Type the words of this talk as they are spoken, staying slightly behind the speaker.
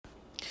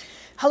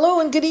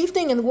Hello and good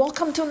evening, and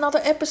welcome to another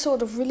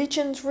episode of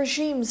Religions,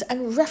 Regimes,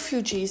 and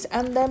Refugees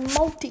and their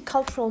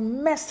multicultural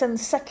mess and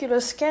secular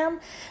scam.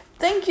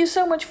 Thank you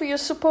so much for your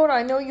support.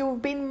 I know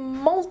you've been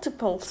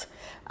multiples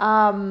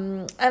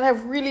and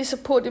have really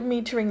supported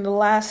me during the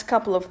last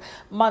couple of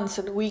months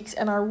and weeks,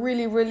 and I'm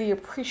really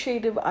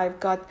appreciative. I've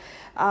got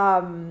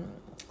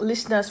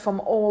listeners from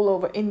all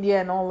over India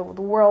and all over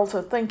the world,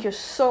 so thank you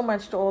so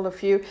much to all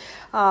of you.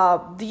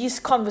 These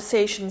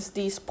conversations,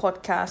 these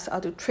podcasts are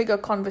to trigger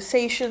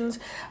conversations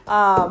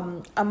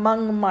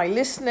among my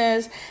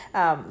listeners,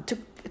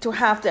 to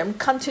have them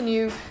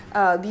continue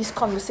these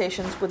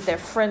conversations with their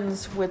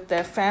friends, with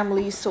their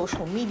families,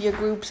 social media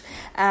groups,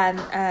 and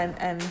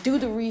do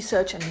the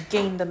research and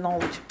gain the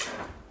knowledge.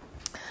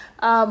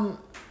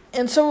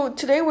 And so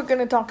today we're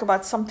going to talk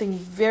about something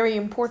very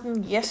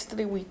important.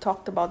 Yesterday we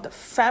talked about the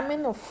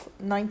famine of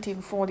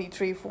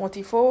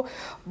 1943-44,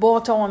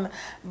 brought on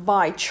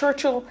by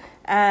Churchill,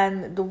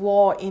 and the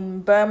war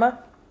in Burma,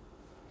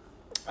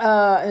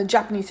 the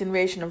Japanese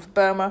invasion of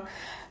Burma.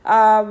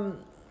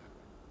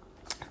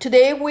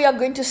 Today we are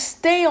going to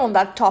stay on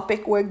that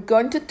topic. We're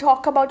going to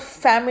talk about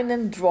famine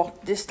and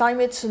drought. This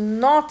time it's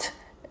not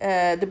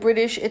the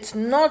British, it's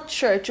not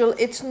Churchill,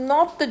 it's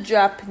not the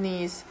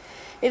Japanese.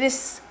 It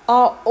is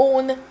our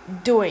own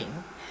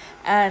doing.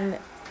 And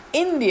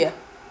India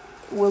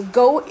will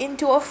go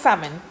into a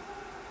famine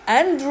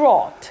and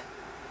drought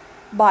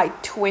by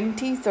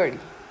 2030.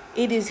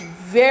 It is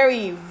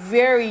very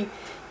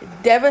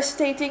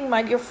devastating,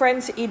 my dear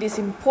friends. It is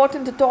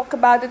important to talk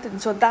about it,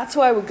 and so that's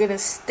why we're going to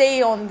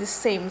stay on the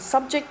same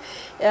subject,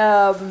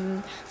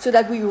 so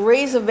that we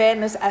raise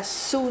awareness as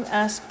soon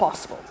as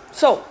possible.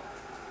 So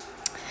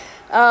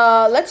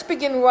let's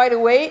begin right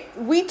away.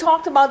 We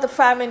talked about the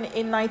famine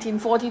in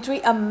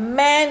 1943, a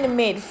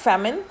man-made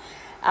famine.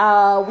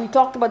 We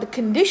talked about the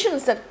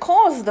conditions that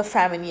caused the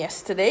famine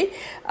yesterday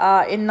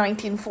in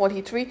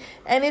 1943,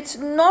 and it's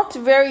not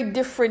very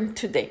different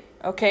today.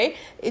 Okay,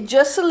 it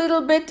just a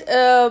little bit.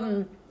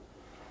 The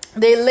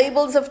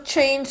labels have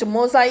changed, the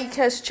mosaic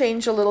has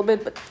changed a little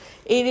bit, but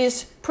it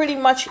is pretty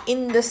much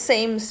in the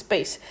same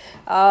space,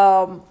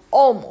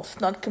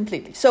 almost, not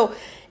completely. So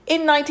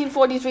in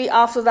 1943,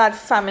 after that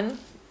famine,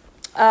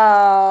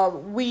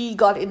 we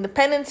got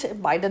independence.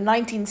 By the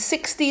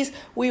 1960s,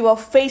 we were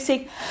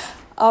facing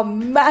a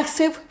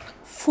massive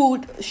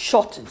food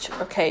shortage,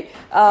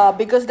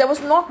 because there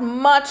was not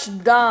much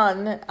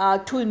done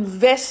to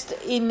invest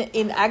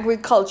in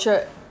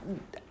agriculture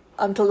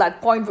until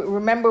that point.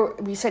 Remember,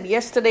 we said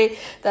yesterday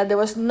that there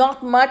was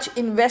not much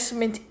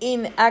investment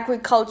in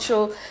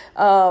agricultural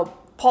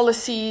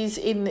policies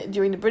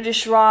during the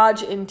British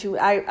Raj into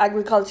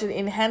agriculture,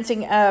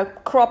 enhancing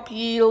crop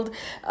yield.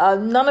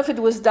 None of it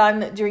was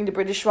done during the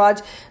British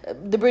Raj.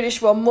 The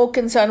British were more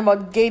concerned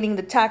about gaining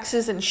the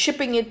taxes and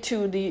shipping it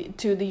to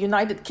the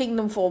United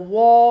Kingdom for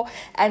war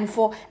and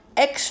for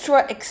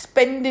extra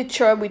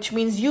expenditure, which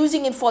means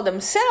using it for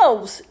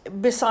themselves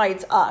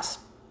besides us,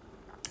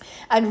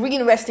 and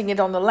reinvesting it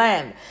on the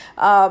land.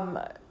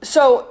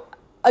 So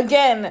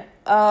again,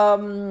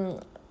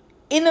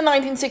 in the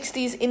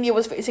 1960s, India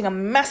was facing a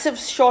massive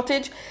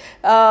shortage.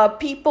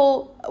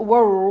 People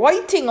were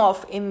writing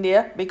off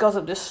India because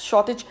of this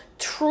shortage.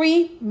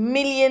 3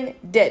 million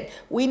dead.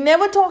 We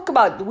never talk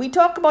about it. We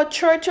talk about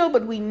Churchill,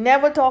 but we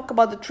never talk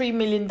about the 3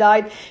 million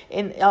died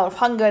of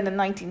hunger in the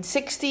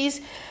 1960s.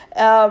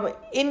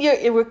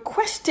 India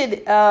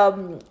requested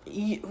the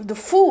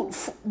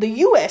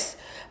US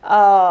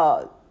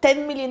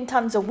 10 million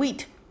tons of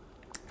wheat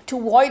to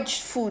avoid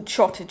food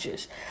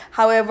shortages.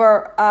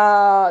 However,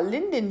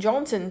 Lyndon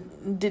Johnson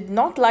did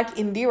not like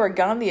Indira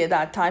Gandhi at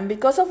that time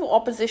because of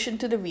opposition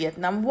to the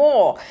Vietnam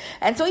War.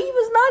 And so he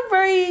was not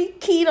very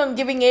keen on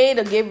giving aid,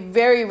 or gave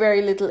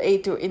very little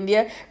aid to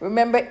India.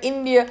 Remember,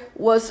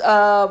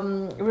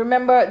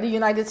 the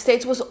United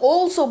States was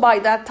also by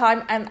that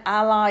time an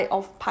ally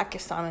of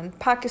Pakistan. And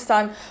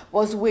Pakistan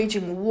was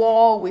waging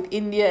war with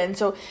India. And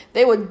so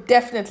they were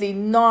definitely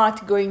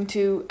not going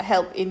to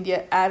help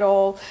India at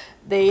all.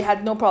 They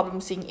had no problem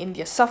seeing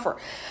India suffer.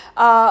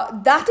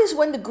 That is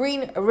when the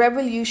Green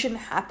Revolution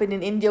happened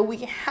in India. We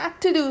had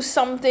to do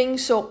something,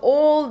 so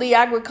all the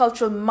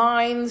agricultural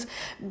minds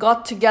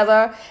got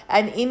together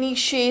and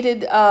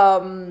initiated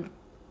farming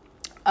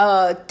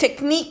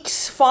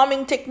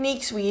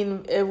techniques.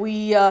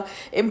 We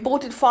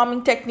imported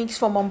farming techniques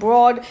from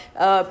abroad,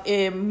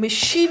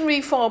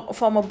 machinery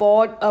from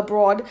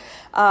abroad.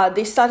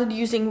 They started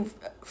using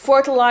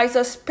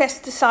fertilizers,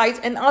 pesticides,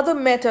 and other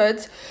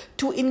methods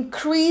to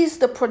increase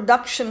the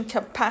production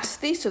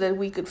capacity so that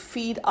we could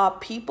feed our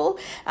people.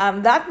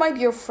 That, my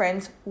dear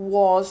friends,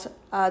 was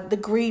the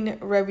Green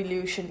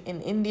Revolution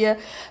in India,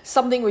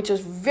 something which was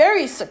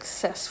very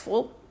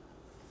successful,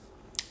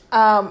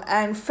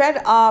 and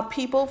fed our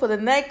people for the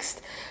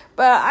next,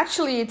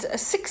 actually it's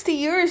 60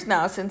 years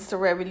now since the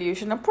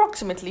revolution,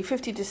 approximately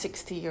 50 to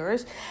 60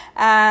 years,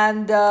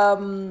 and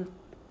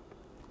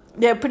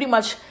they're pretty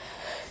much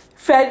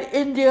fed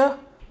India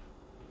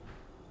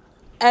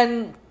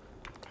and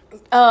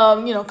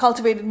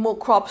cultivated more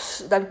crops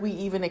that we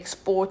even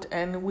export,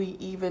 and we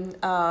even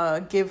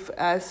give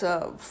as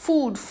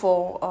food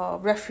for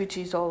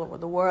refugees all over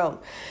the world.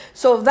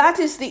 So that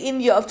is the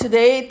India of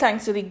today,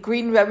 thanks to the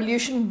Green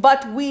Revolution.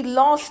 But we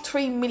lost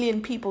 3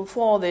 million people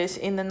for this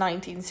in the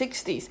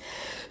 1960s.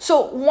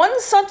 So one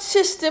such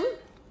system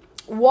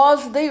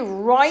was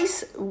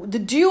the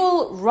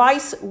dual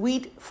rice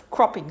wheat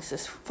farming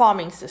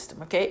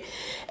system. Okay,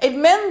 it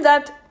meant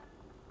that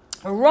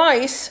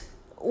rice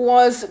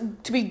was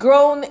to be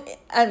grown,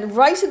 and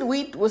rice and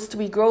wheat was to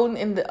be grown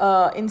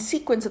in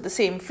sequence at the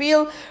same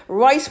field.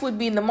 Rice would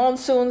be in the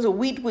monsoons,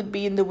 wheat would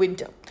be in the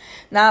winter.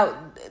 Now,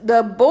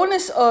 the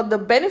bonus or the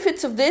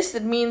benefits of this,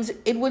 that means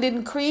it would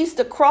increase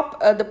the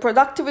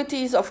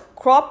productivities of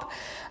crop,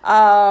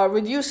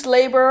 reduce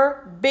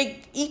labor,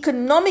 big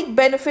economic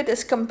benefit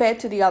as compared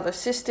to the other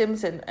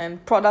systems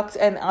and products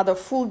and other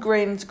food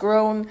grains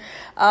grown,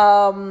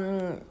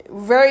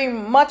 very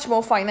much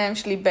more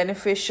financially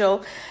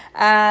beneficial.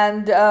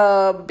 And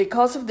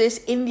because of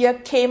this, India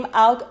came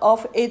out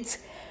of its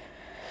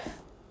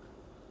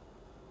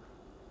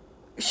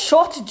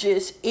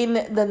shortages in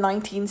the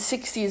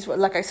 1960s.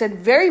 Like I said,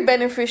 very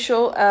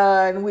beneficial,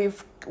 and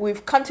we've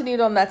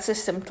continued on that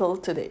system till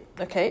today.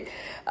 Okay,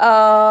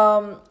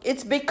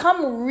 it's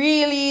become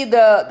really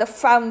the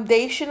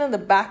foundation and the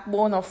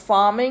backbone of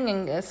farming,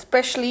 and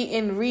especially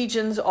in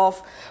regions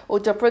of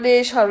Uttar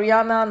Pradesh,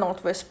 Haryana,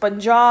 Northwest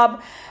Punjab.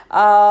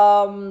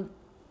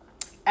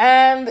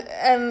 And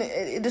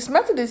this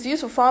method is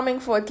used for farming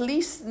for at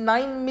least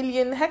 9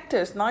 million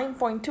hectares,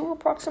 9.2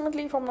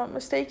 approximately, if I'm not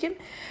mistaken.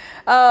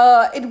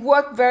 It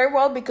worked very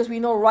well because we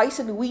know rice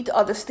and wheat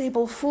are the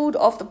staple food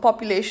of the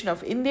population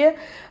of India,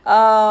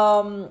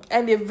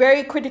 and they're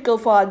very critical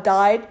for our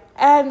diet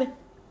and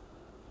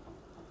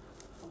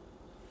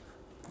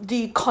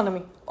the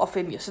economy of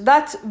India. So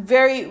that's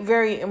very,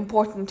 very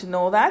important to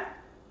know that.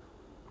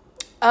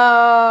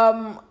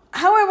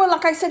 However,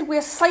 like I said,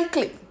 we're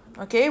cycling.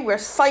 Okay, we're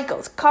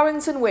cycles,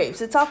 currents and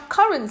waves. It's our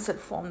currents that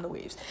form the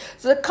waves.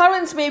 So the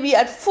currents may be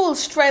at full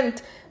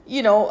strength,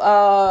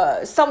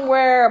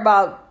 somewhere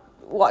about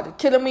a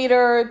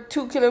kilometer,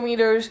 2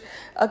 kilometers,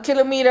 a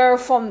kilometer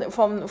from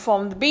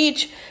the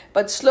beach,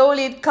 but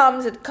slowly it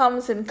comes and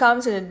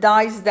it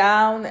dies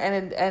down,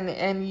 and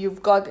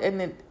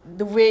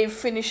the wave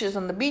finishes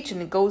on the beach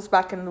and it goes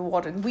back in the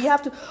water. And we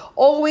have to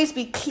always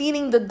be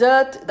cleaning the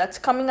dirt that's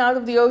coming out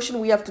of the ocean.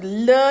 We have to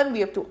learn, we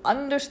have to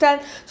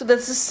understand, so that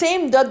the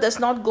same dirt does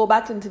not go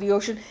back into the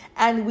ocean,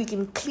 and we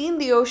can clean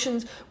the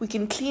oceans, we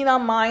can clean our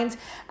minds,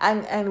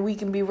 and we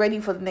can be ready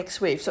for the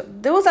next wave. So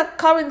those are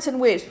currents and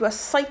waves. We are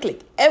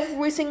cyclic.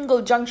 Every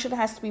single junction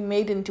has to be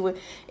made into an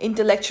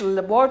intellectual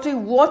laboratory.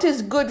 What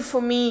is good for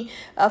me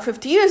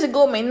 50 years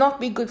ago may not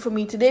be good for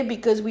me today,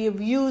 because we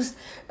have used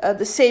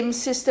the same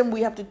system.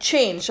 We have to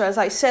change. So as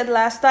I said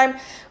last time,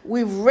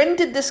 we've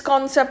rented this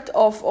concept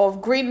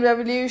of green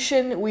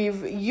revolution.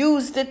 We've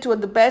used it to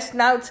the best.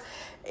 Now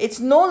it's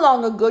no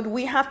longer good.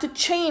 We have to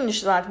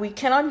change that. We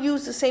cannot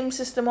use the same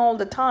system all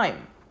the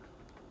time.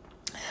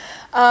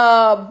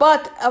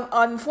 But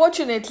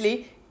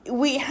unfortunately,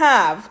 we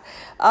have,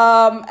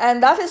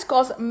 and that has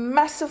caused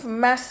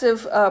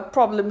massive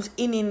problems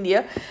in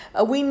India.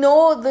 We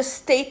know the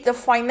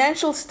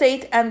financial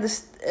state, and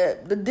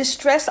the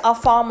distress our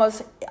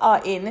farmers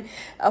are in.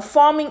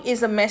 Farming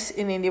is a mess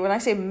in India. When I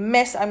say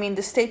mess, I mean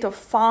the state of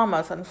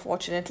farmers,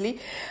 unfortunately.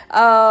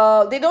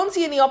 They don't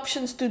see any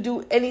options to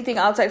do anything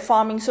outside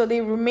farming, so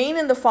they remain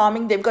in the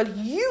farming. They've got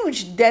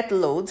huge debt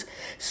loads.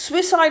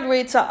 Suicide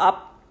rates are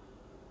up.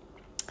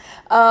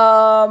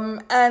 That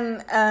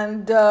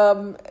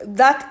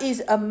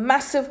is a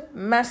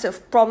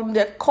massive problem.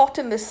 They're caught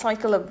in this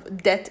cycle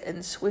of debt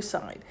and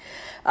suicide.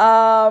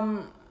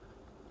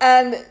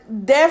 And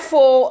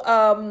therefore,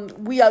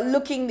 we are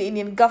looking, the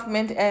Indian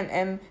government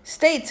and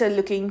states are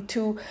looking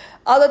to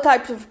other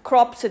types of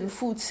crops and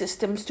food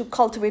systems to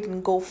cultivate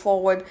and go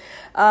forward.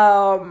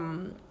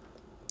 And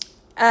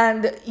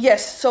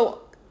yes,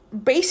 so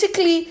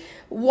basically,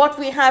 what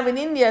we have in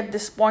India at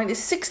this point is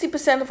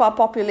 60% of our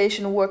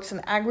population works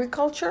in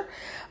agriculture.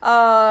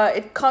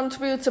 It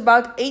contributes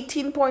about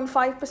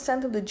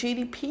 18.5% of the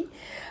GDP.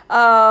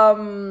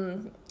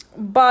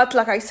 But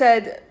like I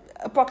said,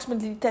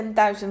 approximately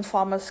 10,000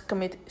 farmers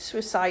commit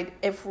suicide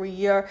every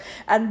year.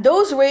 And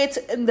those rates,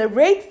 and the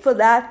rate for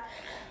that,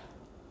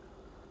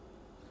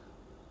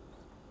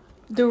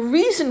 the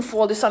reason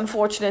for this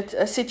unfortunate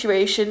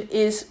situation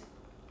is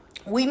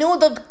we know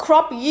that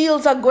crop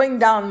yields are going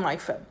down, my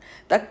friend.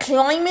 The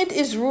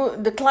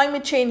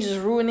climate change is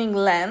ruining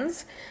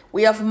lands.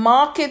 We have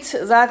markets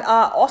that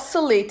are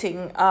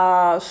oscillating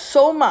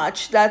so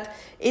much that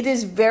it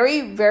is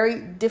very, very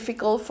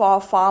difficult for a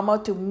farmer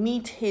to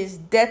meet his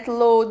debt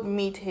load,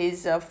 meet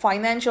his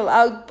financial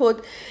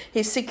output.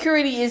 His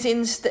security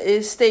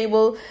is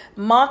stable.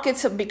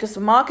 Because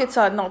markets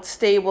are not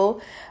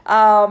stable.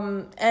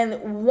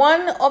 And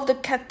one of the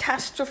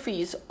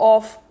catastrophes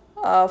of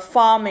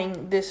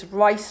farming, this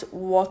rice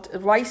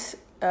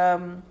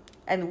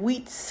and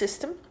wheat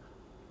system,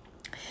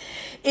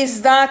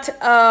 is that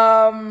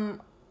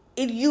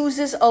it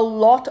uses a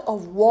lot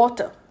of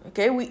water.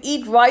 Okay, we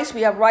eat rice,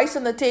 we have rice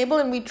on the table,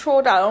 and we throw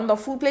it out on the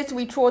food plates.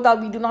 We throw it out,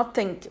 we do not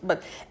think.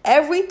 But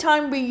every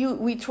time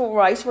we throw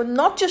rice, we're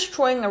not just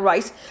throwing a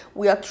rice,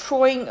 we are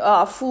throwing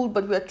food,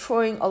 but we are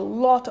throwing a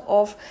lot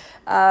of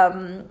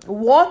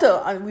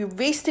water, and we're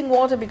wasting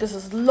water because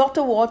there's a lot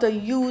of water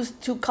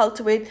used to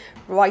cultivate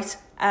rice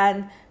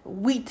and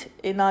wheat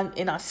in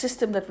our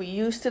system that we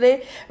use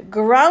today.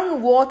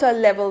 Groundwater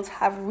levels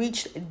have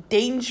reached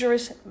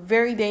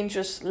very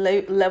dangerous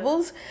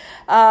levels.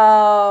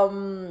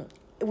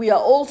 We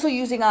are also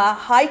using a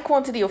high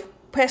quantity of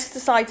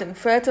pesticides and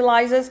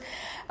fertilizers,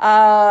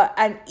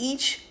 and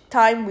each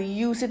time we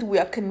use it, we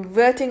are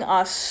converting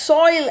our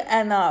soil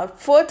and our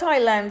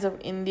fertile lands of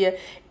India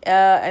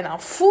and our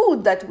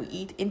food that we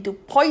eat into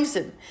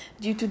poison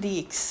due to the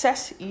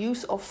excess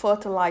use of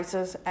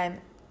fertilizers and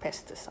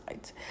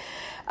pesticides.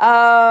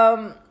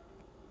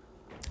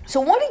 So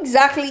what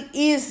exactly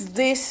is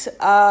this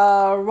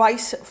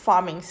rice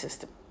farming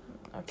system?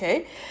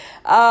 Okay.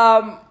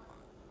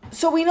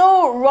 So we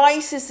know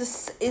rice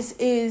is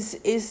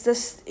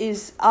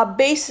our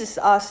basis,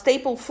 our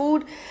staple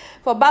food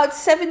for about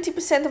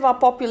 70% of our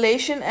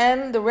population,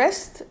 and the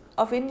rest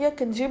of India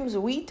consumes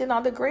wheat and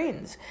other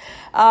grains.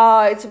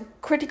 It's a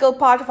critical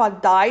part of our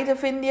diet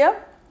of India.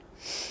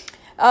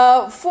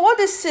 For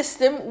this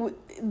system,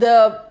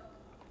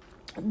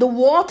 the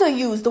water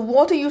used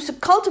to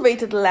cultivate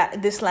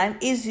this land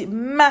is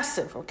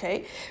massive.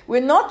 Okay,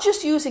 we're not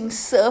just using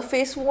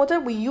surface water,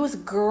 we use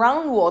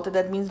groundwater.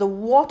 That means the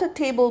water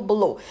table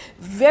below.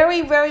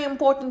 Very, very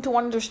important to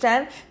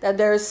understand that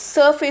there is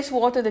surface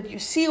water that you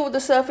see over the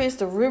surface,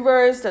 the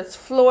rivers that's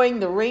flowing,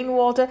 the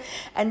rainwater,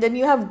 and then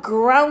you have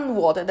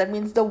groundwater. That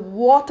means the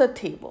water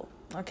table.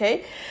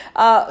 Okay,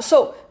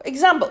 so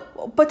example,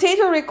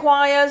 potato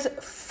requires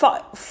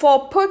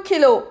for per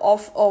kilo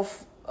of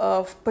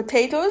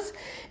potatoes,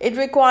 it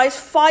requires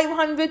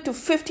 500 to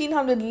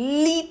 1500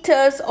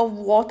 liters of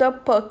water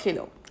per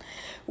kilo.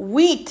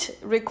 Wheat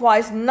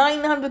requires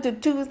 900 to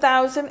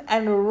 2000,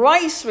 and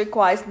rice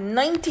requires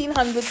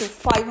 1900 to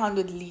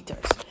 500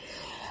 liters.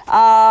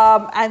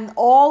 And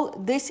all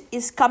this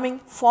is coming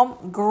from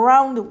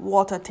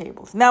groundwater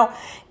tables. Now,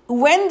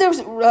 when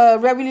the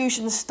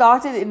revolution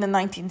started in the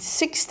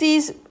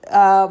 1960s,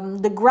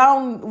 the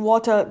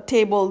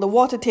the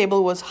water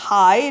table was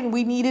high, and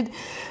we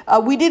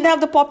didn't have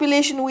the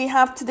population we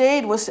have today.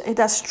 It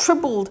has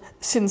tripled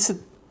since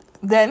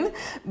then,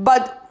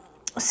 but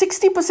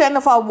 60%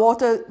 of our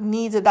water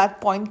needs at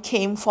that point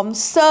came from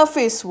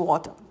surface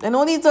water, and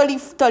only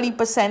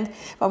 30%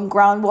 from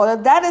groundwater.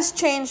 That has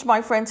changed,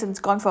 my friends, and it's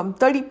gone from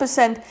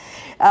 30%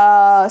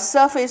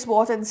 surface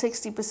water and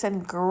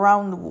 60%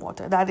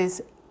 groundwater. That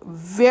is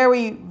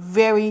very,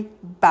 very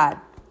bad.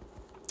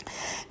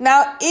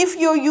 Now, if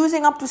you're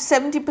using up to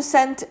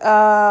 70%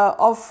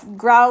 of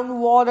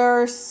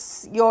groundwater,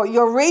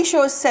 your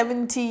ratio is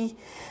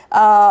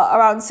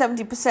around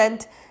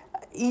 70%.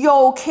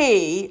 You're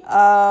okay.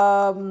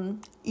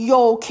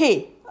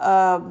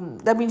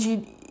 That means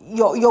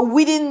you're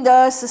within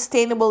the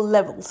sustainable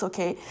levels,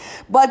 okay?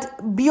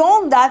 But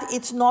beyond that,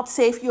 it's not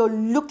safe. You're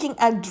looking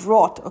at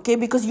drought, okay?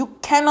 Because you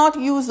cannot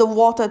use the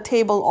water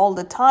table all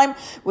the time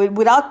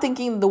without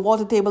thinking the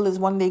water table is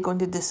one day going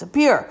to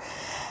disappear.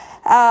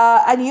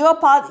 And here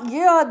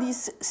are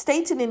these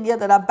states in India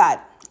that are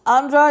bad.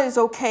 Andhra is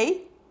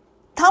okay.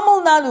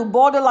 Tamil Nadu,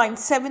 borderline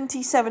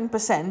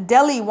 77%.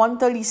 Delhi,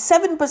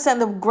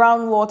 137% of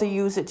groundwater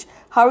usage.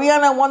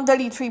 Haryana,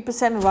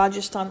 133%.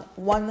 Rajasthan,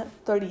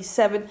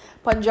 137%.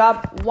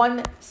 Punjab,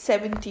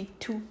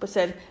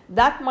 172%.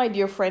 That, my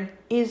dear friend,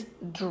 is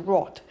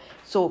drought.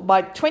 So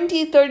by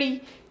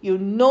 2030, you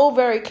know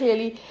very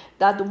clearly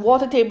that the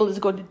water table is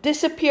going to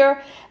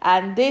disappear,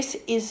 and this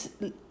is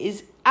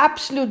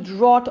absolute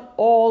drought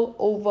all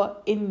over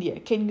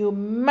India. Can you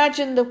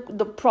imagine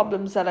the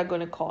problems that are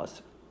going to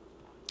cause?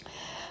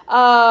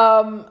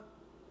 And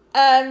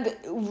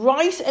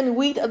rice and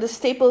wheat are the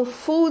staple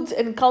foods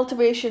and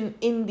cultivation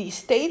in these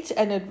states,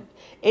 and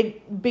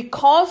it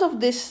because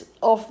of this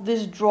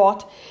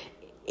drought,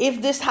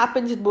 if this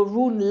happens, it will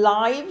ruin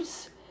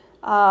lives,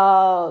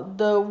 the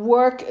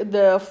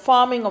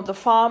farming of the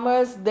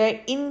farmers,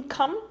 their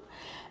income,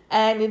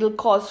 and it'll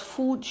cause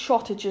food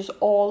shortages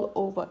all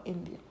over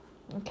India.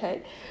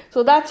 Okay,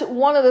 so that's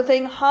one of the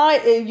things.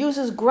 It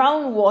uses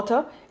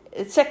groundwater.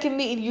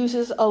 Secondly, it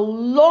uses a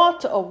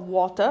lot of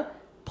water,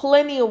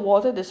 plenty of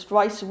water, this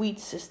rice wheat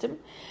system.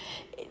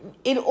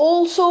 It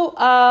also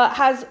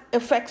has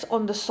effects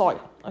on the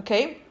soil,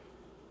 okay?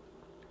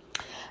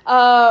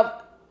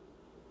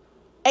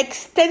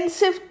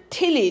 Extensive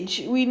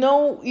tillage. We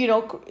know,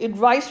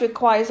 rice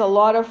requires a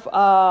lot of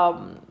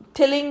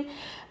tilling.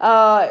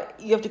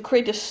 You have to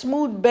create a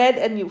smooth bed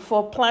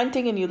for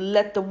planting, and you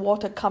let the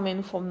water come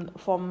in from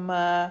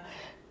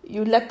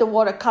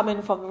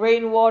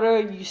rainwater.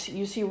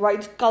 You see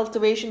rice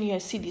cultivation. You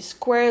see these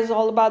squares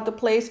all about the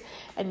place,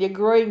 and you're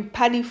growing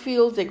paddy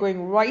fields. They're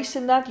growing rice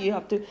in that.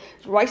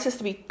 Rice has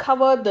to be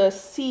covered. The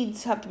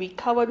seeds have to be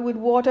covered with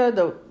water.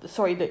 The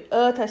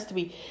earth has to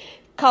be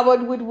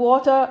covered with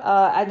water,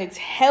 and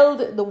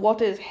the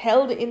water is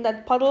held in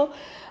that puddle.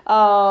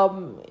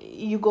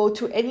 You go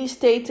to any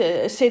state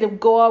of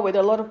Goa with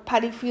a lot of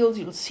paddy fields,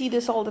 you'll see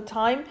this all the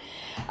time.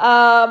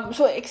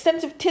 So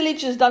extensive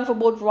tillage is done for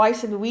both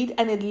rice and wheat,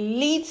 and it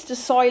leads to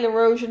soil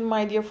erosion,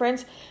 my dear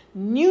friends,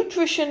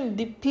 nutrition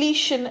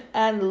depletion,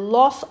 and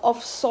loss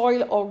of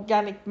soil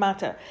organic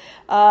matter.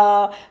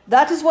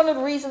 That is one of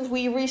the reasons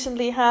we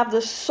recently have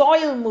the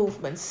soil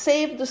movement,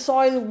 Save the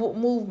Soil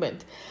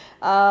movement.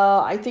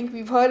 I think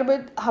we've heard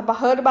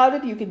about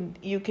it.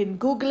 You can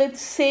Google it,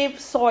 Save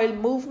Soil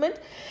Movement.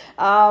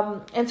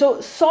 And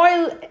so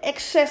soil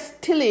excess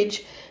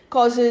tillage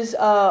causes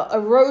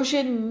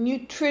erosion,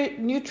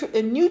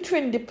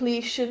 nutrient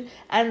depletion,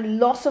 and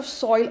loss of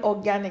soil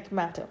organic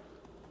matter.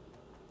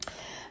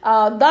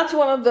 That's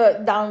one of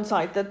the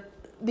downsides.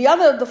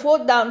 The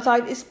fourth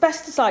downside is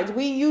pesticides.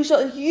 We use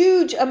a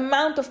huge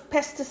amount of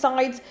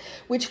pesticides,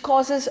 which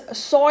causes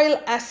soil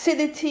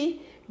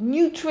acidity,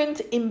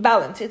 nutrient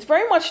imbalance. It's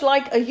very much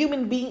like a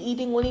human being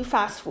eating only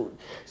fast food.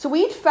 So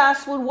we eat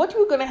fast food. What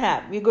we're going to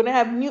have? We're going to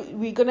have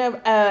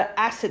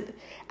acid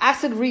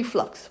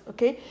reflux.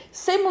 Okay.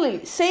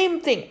 Similarly, same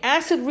thing.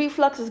 Acid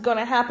reflux is going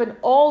to happen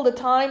all the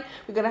time.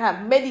 We're going to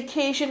have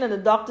medication, and the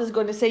doctor's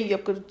going to say you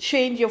have to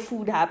change your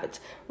food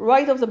habits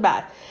right off the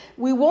bat.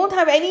 We won't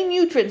have any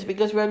nutrients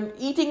because we're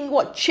eating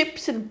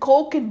chips and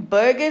Coke and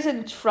burgers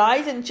and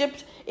fries and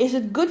chips. Is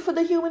it good for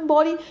the human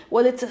body?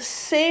 Well, it's the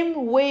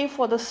same way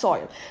for the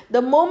soil.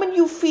 The moment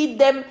you feed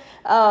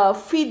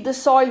the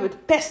soil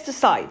with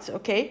pesticides,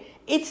 okay,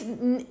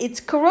 it's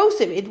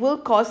corrosive. It will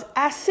cause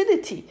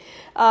acidity,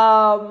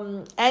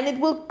 and it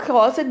will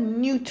cause a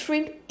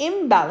nutrient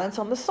imbalance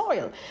on the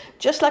soil,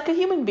 just like a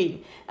human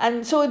being.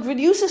 And so it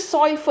reduces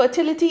soil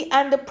fertility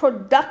and the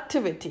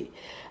productivity.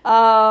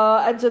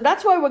 And so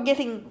that's why we're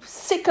getting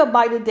sicker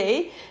by the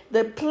day.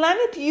 The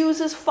planet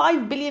uses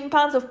 5 billion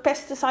pounds of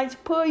pesticides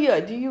per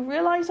year. Do you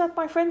realize that,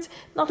 my friends?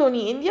 Not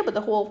only India, but the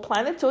whole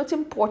planet. So it's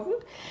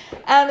important.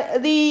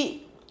 And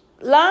the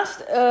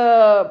last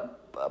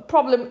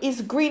problem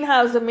is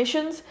greenhouse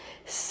emissions.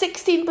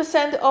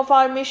 16% of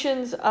our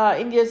emissions,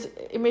 India's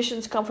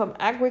emissions, come from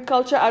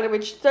agriculture, out of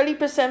which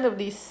 30% of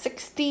these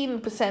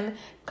 16%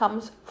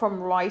 comes from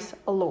rice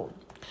alone.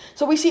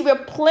 So we see we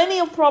have plenty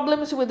of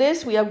problems with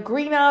this. We have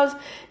greenhouse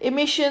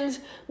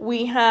emissions.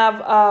 We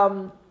have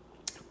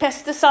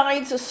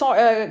pesticides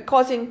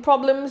causing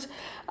problems,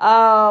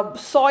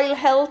 soil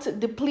health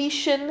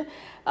depletion,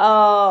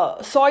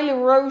 soil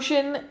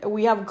erosion.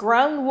 We have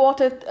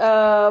groundwater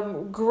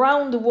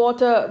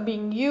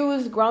being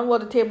used,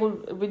 groundwater table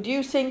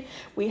reducing.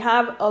 We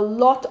have a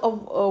lot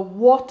of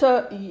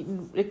water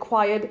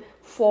required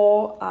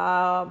for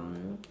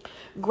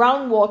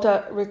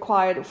groundwater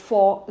required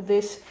for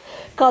this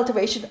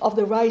cultivation of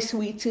the rice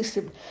wheat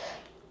system.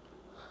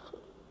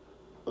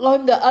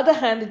 On the other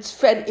hand, it's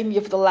fed India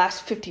for the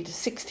last 50 to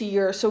 60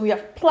 years. So we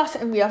have plus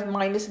and we have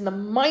minus, and the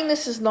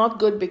minus is not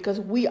good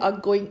because we are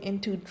going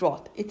into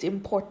drought. It's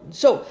important.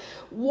 So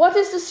what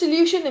is the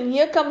solution? And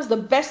here comes the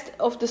best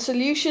of the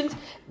solutions.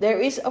 There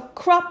is a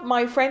crop,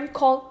 my friend,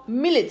 called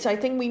millets. I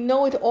think we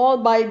know it all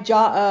by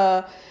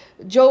Jowar,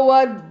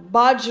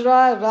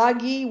 Bajra,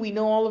 Ragi. We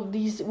know all of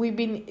these. We've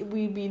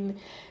been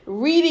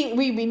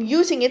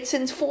using it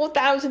since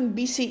 4000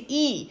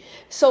 BCE.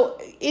 So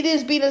it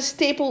has been a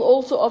staple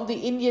also of the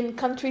Indian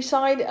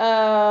countryside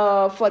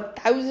for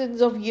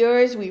thousands of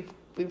years. We've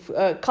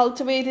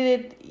cultivated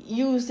it,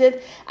 used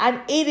it,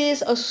 and it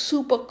is a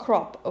super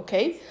crop.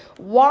 Okay,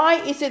 why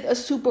is it a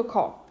super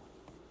crop?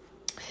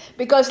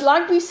 Because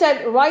like we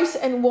said, rice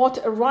and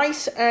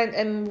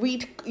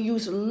wheat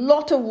use a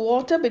lot of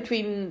water,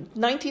 between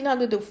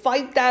 1900 to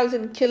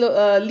 5000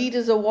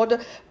 liters of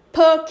water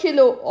per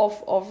kilo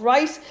of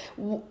rice.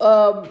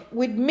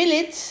 With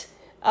millets,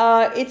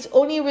 it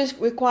only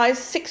requires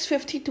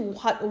 650 to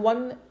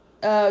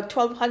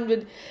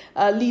 1200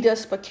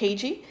 liters per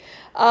kg.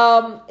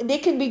 They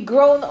can be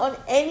grown on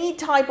any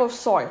type of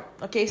soil.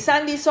 Okay,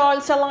 sandy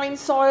soil, saline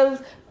soils,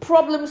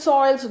 problem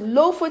soils,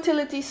 low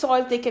fertility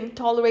soils. They can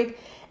tolerate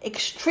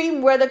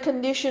extreme weather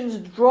conditions,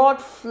 drought,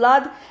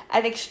 flood,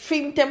 and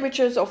extreme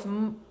temperatures of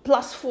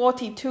plus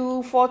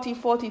 42.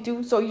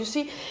 So you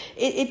see,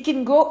 it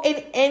can grow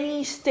in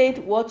any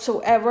state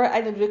whatsoever,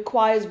 and it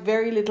requires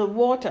very little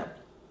water.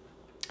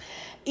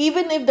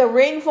 Even if the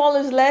rainfall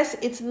is less,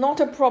 it's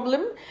not a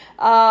problem.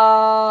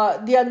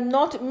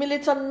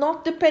 Millets are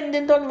not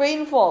dependent on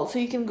rainfall, so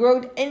you can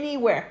grow it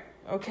anywhere.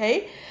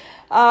 Okay.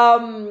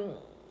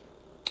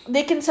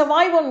 They can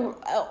survive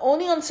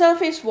only on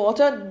surface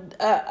water,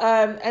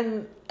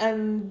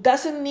 and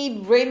doesn't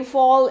need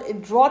rainfall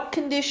in drought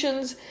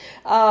conditions.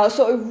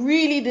 So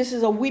this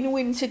is a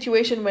win-win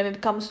situation when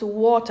it comes to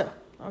water.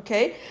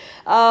 Okay,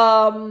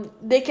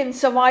 they can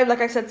survive,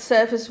 like I said,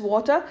 surface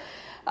water.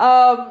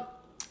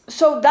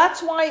 So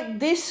that's why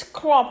this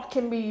crop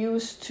can be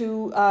used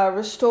to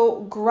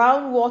restore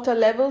groundwater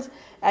levels,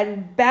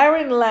 and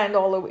barren land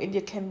all over India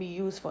can be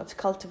used for its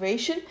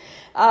cultivation.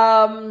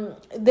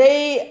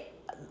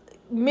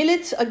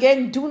 Millets,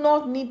 again, do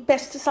not need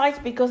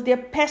pesticides because they're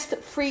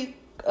pest-free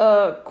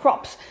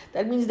crops.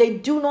 That means they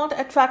do not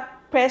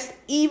attract pests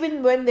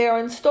even when they are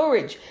in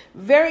storage.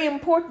 Very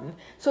important.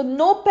 So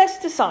no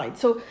pesticides.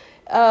 So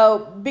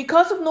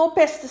because of no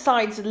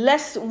pesticides,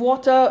 less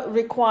water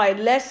required,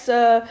 less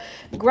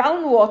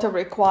groundwater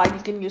required.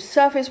 You can use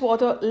surface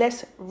water,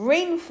 less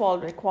rainfall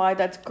required.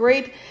 That's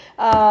great.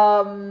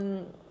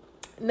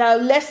 Now,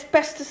 less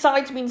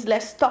pesticides means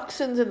less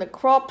toxins in the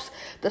crops.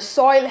 The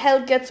soil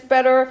health gets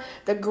better.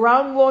 The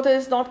groundwater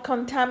is not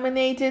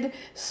contaminated.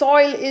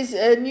 Soil is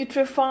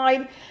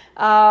nutrified.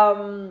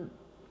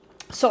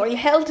 Soil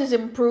health is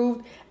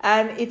improved,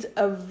 and it's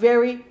a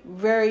very,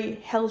 very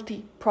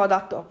healthy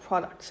product or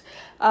products.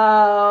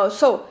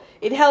 So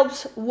it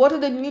helps. What are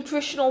the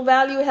nutritional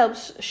value?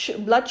 Helps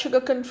blood sugar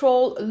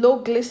control, low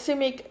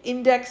glycemic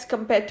index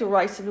compared to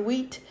rice and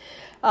wheat.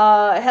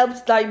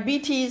 Helps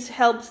diabetes,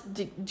 helps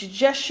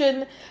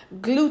digestion,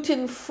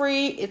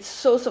 gluten-free. It's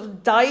source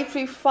of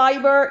dietary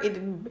fiber.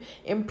 It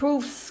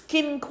improves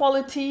skin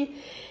quality.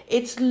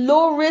 It's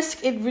low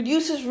risk. It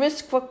reduces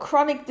risk for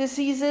chronic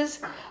diseases,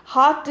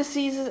 heart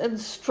diseases, and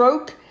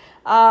stroke.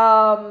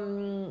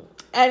 And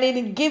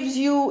it gives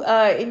you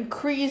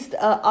increased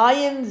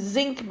iron,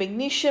 zinc,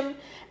 magnesium,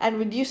 and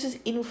reduces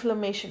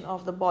inflammation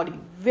of the body.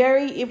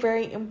 Very,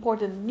 very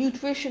important.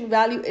 Nutrition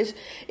value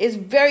is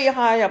very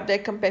high up there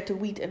compared to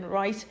wheat and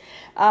rice.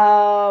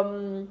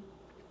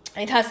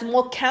 It has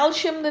more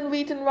calcium than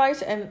wheat and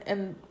rice,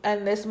 and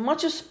as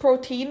much as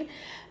protein,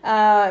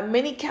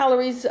 many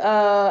calories,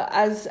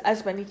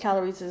 as many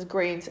calories as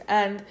grains.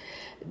 And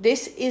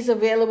this is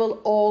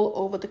available all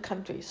over the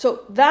country.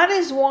 So that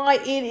is why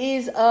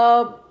it's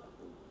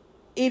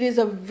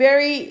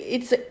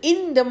an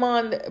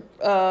in-demand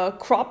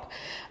crop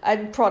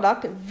and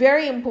product,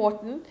 very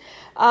important.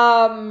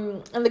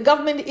 And the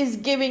government is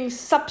giving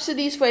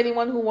subsidies for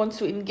anyone who wants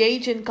to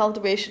engage in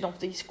cultivation of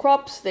these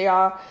crops. There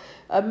are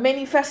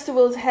many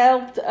festivals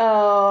helped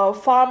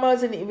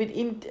farmers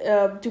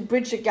to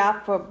bridge the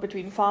gap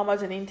between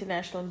farmers and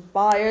international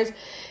buyers.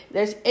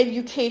 There's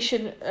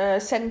education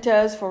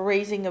centers for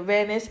raising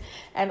awareness,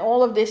 and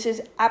all of this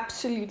is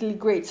absolutely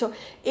great. So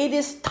it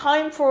is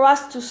time for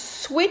us to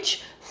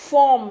switch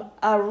from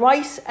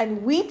rice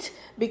and wheat,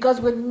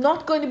 because we're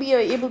not going to be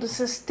able to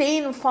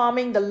sustain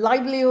farming, the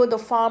livelihood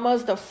of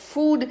farmers, the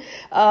food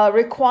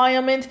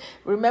requirement.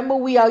 Remember,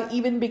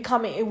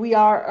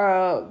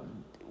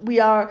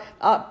 our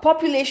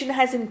population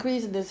has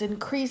increased and is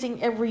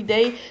increasing every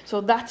day.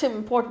 So that's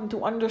important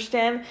to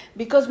understand,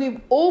 because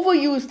we've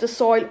overused the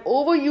soil,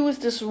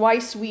 overused this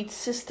rice wheat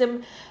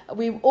system.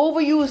 We've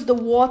overused the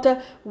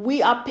water.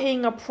 We are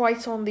paying a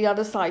price on the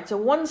other side. So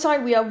one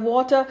side we have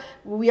water,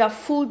 we have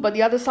food, but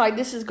the other side,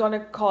 this is going to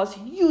cause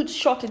huge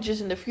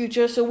shortages in the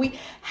future. So we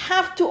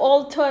have to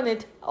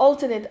alternate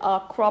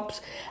our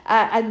crops,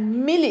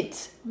 and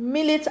millets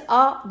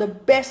are the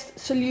best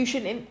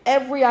solution in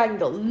every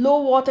angle. Low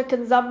water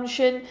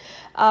consumption,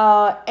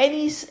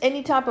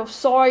 any type of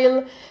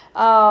soil,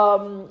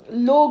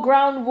 low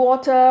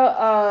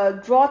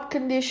groundwater, drought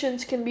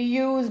conditions can be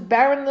used,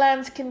 barren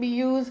lands can be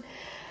used.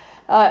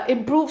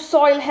 Improves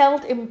soil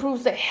health,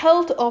 improves the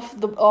health of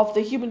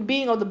the human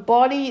being, or the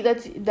body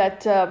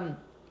that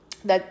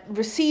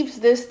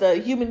receives this, the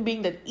human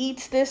being that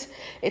eats this.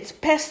 It's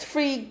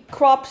pest-free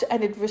crops,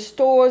 and it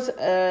restores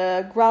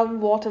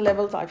groundwater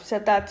levels. I've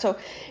said that. So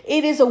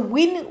it is a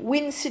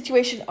win-win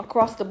situation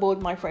across the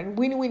board, my friend.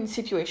 Win-win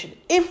situation.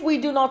 If we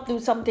do not do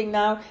something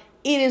now,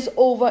 it is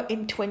over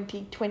in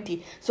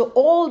 2020. So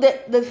all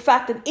the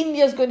fact that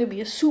India is going to be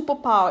a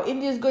superpower,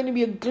 India is going to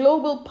be a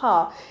global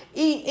power,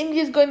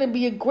 India is going to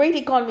be a great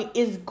economy,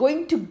 is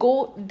going to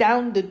go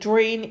down the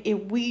drain if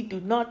we do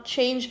not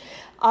change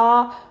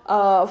our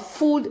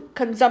food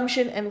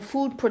consumption and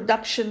food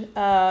production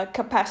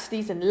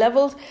capacities and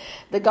levels.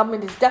 The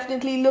government is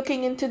definitely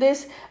looking into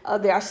this.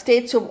 There are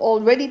states who have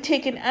already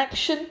taken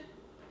action,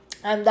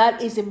 and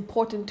that is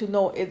important to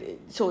know.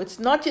 So it's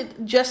not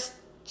just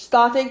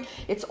starting,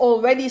 it's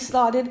already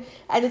started,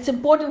 and it's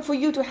important for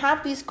you to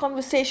have these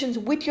conversations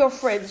with your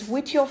friends,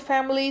 with your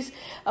families,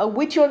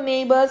 with your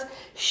neighbors.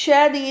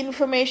 Share the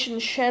information,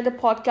 share the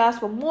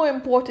podcast, but more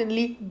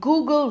importantly,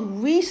 Google,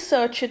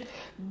 research it,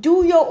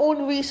 do your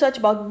own research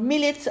about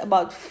millets,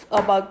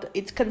 about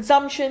its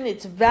consumption,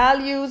 its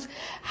values,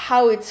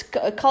 how it's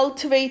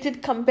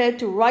cultivated compared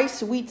to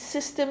rice wheat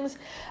systems,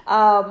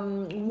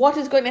 what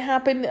is going to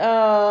happen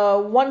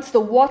once the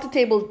water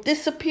table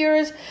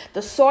disappears,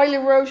 the soil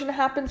erosion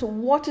happens,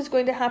 what is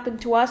going to happen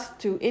to us,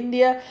 to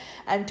India,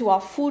 and to our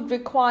food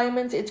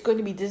requirements. It's going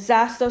to be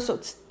disaster. So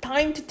it's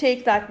time to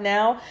take that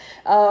now.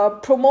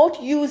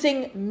 Promote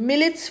using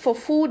millets for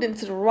food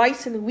instead of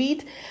rice and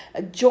wheat.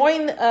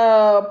 Join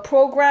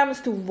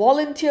programs to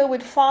volunteer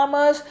with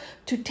farmers,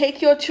 to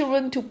take your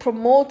children to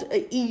promote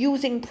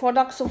using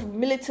products of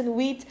millets and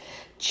wheat.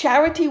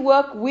 Charity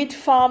work with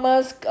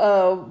farmers,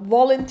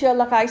 volunteer,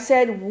 like I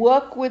said,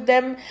 work with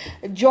them,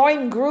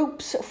 join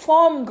groups,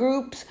 form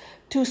groups,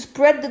 to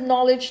spread the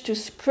knowledge, to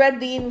spread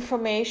the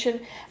information,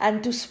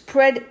 and to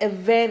spread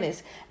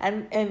awareness,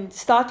 and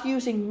start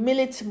using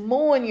millets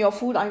more in your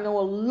food. I know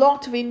a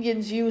lot of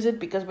Indians use it,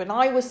 because when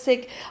I was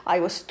sick, I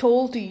was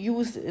told to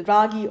use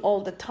ragi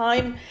all the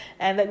time,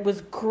 and that was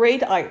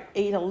great. I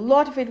ate a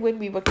lot of it when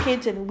we were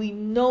kids, and we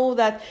know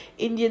that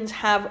Indians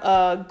have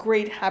a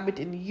great habit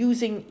in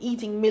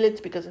eating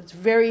millets because it's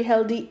very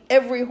healthy.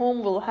 Every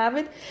home will have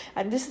it,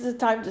 and this is the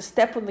time to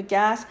step on the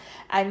gas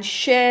and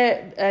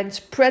share and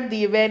spread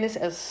the awareness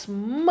as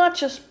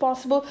much as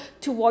possible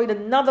to avoid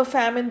another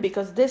famine,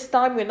 because this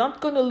time we're not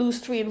going to lose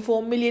 3 and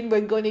 4 million.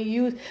 We're going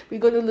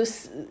to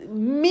lose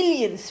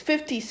millions,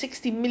 50,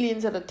 60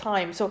 millions at a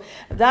time. So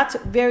that's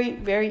very,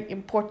 very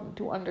important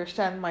to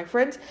understand, my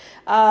friends.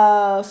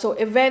 So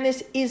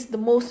awareness is the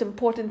most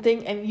important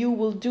thing, and you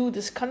will do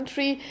this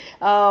country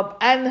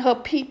and her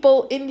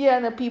people, India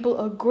and her people,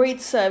 a great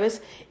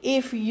service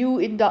if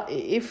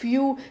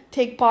you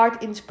take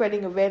part in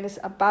spreading awareness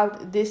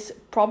about this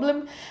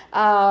problem,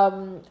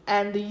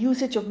 and the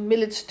usage of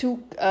millets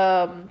to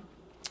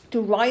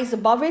rise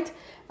above it,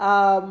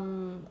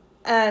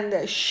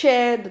 and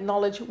share the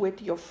knowledge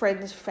with your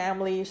friends,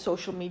 family,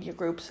 social media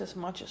groups as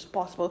much as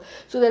possible,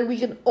 so that we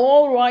can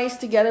all rise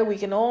together, we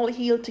can all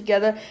heal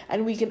together,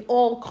 and we can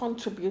all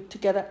contribute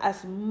together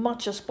as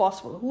much as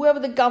possible. Whoever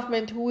the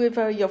government,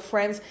 whoever your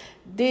friends,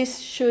 this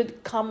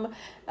should become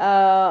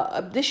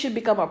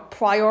a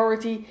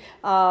priority.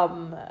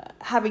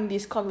 Having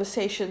these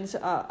conversations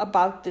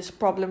about this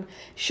problem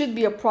should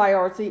be a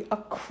priority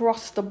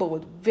across the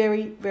board.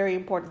 Very, very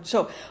important.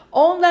 So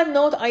on that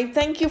note, I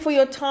thank you for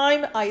your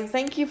time. I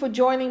thank you for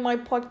joining my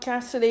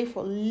podcast today,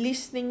 for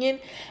listening in.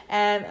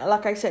 And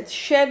like I said,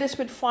 share this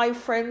with 5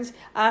 friends.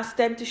 Ask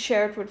them to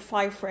share it with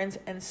 5 friends,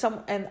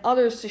 and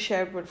others to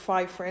share it with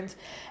 5 friends.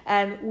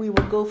 And we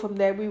will go from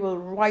there. We will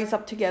rise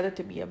up together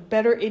to be a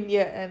better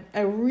India and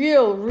a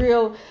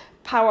real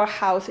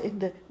powerhouse in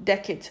the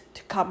decades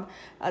to come,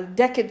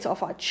 decades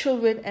of our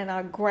children and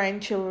our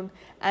grandchildren,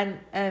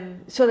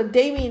 and so that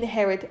they may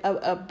inherit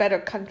a better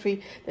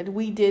country than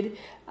we did,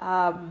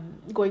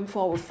 going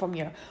forward from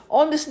here.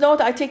 On this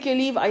note, I take your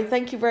leave. I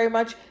thank you very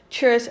much.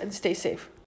 Cheers and stay safe.